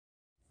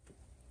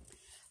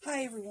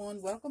Hi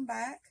everyone, welcome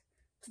back.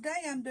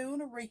 Today I'm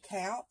doing a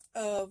recap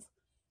of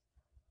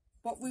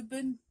what we've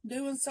been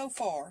doing so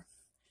far.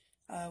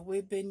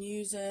 We've been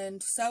using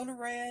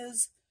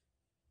Solar-Res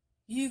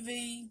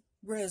UV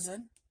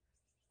resin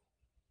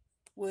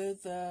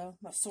with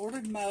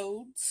assorted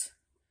molds.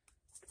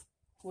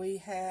 We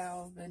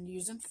have been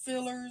using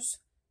fillers,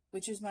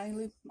 which is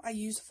mainly, I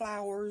use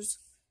flowers,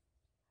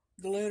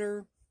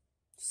 glitter,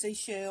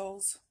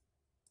 seashells,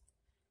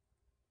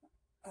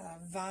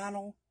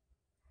 vinyl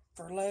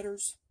for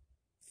letters,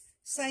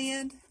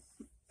 sand,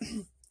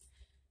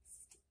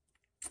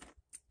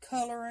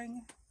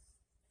 coloring,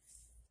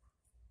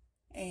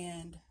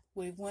 and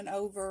we've went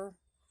over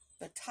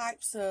the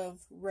types of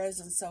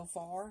resin so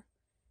far,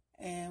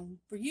 and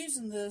we're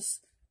using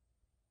this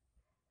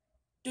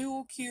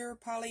dual cure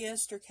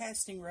polyester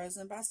casting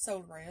resin by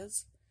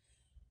Solar-Res.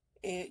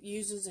 It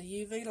uses a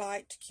UV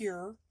light to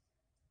cure,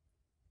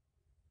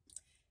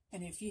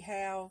 and if you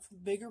have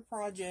bigger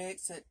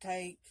projects that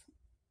take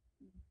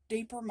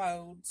deeper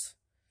molds,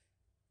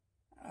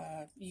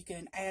 you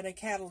can add a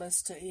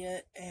catalyst to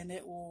it and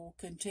it will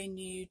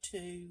continue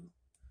to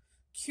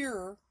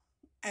cure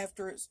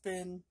after it's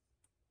been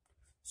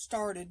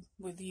started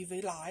with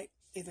UV light,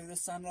 either the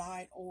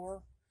sunlight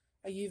or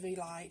a UV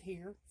light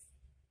here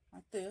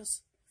like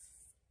this.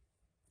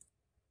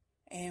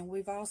 And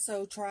we've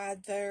also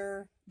tried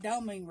their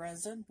doming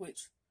resin,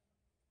 which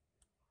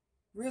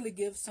really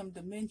gives some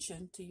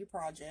dimension to your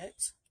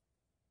projects.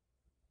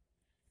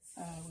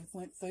 We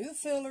went through the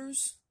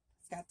fillers,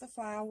 got the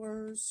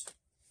flowers,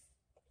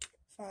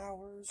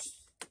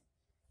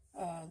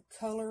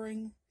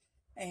 coloring,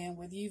 and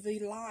with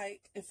UV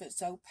light, if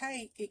it's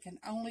opaque, it can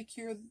only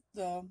cure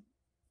the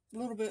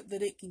little bit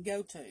that it can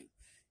go to.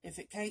 If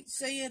it can't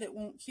see it, it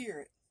won't cure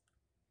it.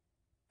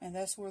 And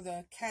that's where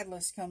the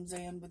catalyst comes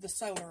in with the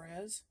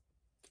Solar-Res.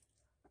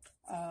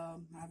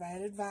 I've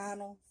added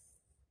vinyl,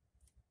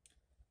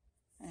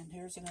 and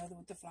here's another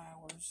with the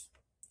flowers.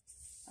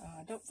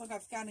 I don't think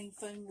I've got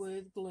anything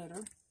with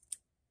glitter.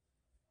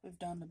 We've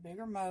done the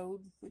bigger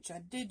mold, which I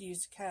did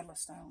use a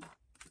catalyst on.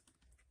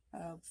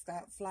 I've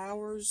got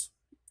flowers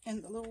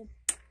in the little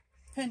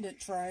pendant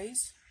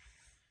trays.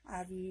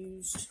 I've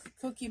used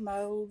cookie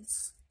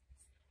molds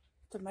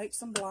to make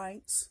some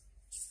blanks.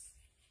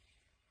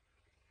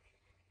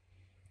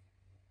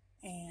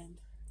 And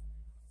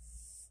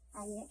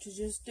I want to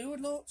just do a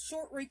little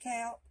short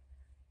recap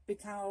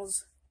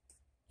because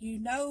you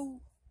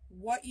know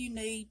what you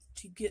need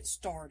to get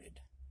started.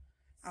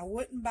 I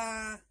wouldn't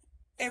buy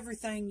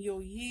everything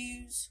you'll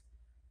use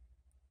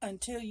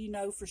until you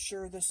know for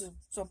sure this is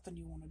something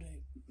you want to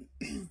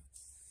do.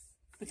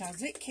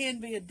 Because it can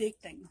be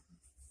addicting.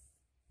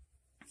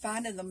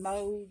 Finding the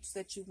molds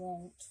that you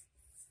want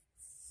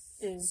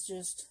is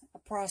just a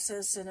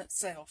process in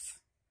itself.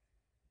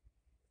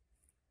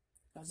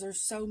 Because there's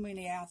so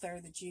many out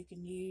there that you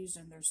can use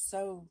and they're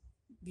so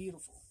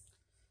beautiful.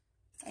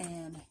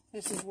 And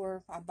this is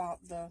where I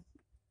bought the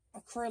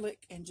acrylic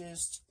and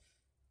just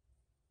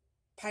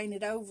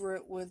painted over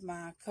it with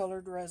my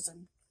colored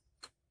resin.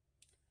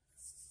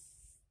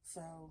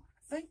 So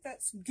I think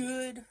that's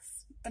good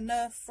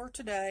enough for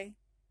today.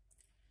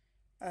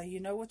 You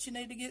know what you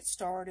need to get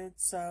started.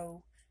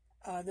 So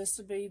this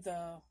will be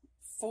the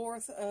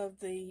 4th of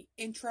the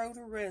intro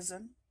to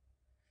resin,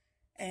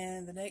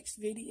 and the next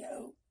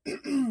video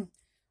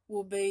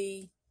will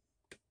be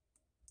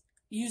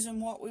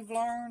using what we've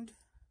learned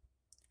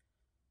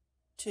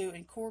to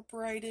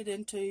incorporate it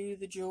into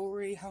the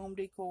jewelry, home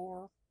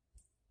decor.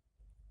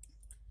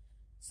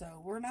 So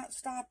we're not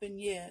stopping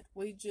yet.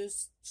 We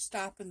just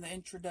stopping the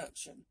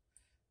introduction.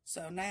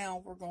 So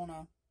now we're going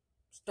to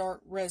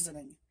start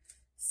resining.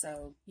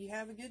 So you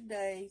have a good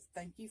day.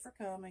 Thank you for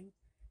coming.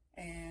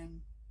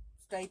 And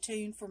stay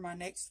tuned for my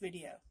next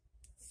video.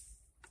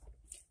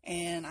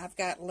 And I've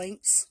got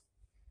links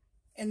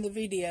in the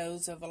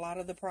videos of a lot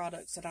of the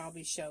products that I'll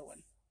be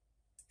showing.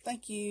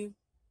 Thank you.